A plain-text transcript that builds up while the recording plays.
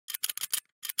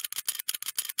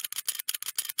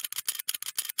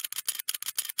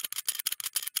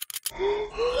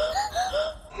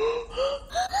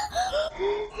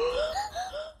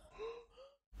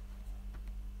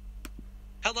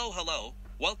Hello,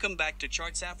 welcome back to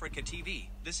Charts Africa TV,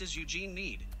 this is Eugene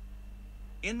Need.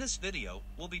 In this video,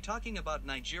 we'll be talking about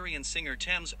Nigerian singer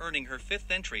Tems earning her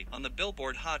 5th entry on the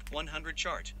Billboard Hot 100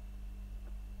 chart.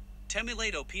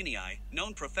 Temilade Openiyi,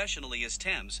 known professionally as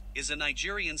Tems, is a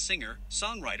Nigerian singer,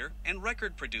 songwriter, and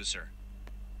record producer.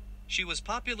 She was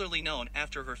popularly known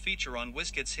after her feature on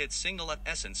Wizkid's hit single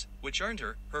Essence, which earned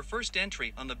her her first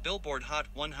entry on the Billboard Hot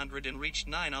 100 and reached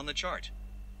 9 on the chart.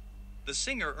 The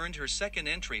singer earned her 2nd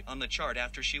entry on the chart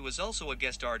after she was also a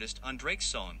guest artist on Drake's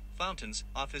song, Fountains,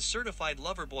 off his Certified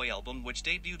Lover Boy album, which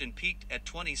debuted and peaked at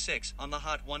 26 on the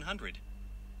Hot 100.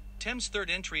 Tems' 3rd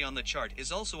entry on the chart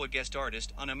is also a guest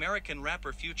artist on American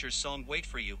rapper Future's song Wait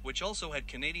For You, which also had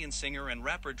Canadian singer and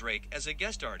rapper Drake as a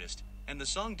guest artist, and the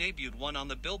song debuted 1 on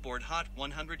the Billboard Hot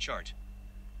 100 chart.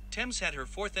 Tems had her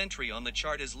 4th entry on the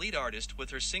chart as lead artist with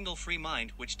her single Free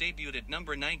Mind, which debuted at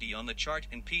number 90 on the chart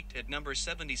and peaked at number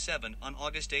 77 on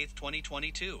August 8,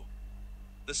 2022.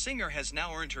 The singer has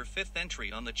now earned her 5th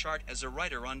entry on the chart as a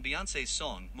writer on Beyonce's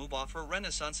song Move off her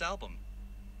Renaissance album.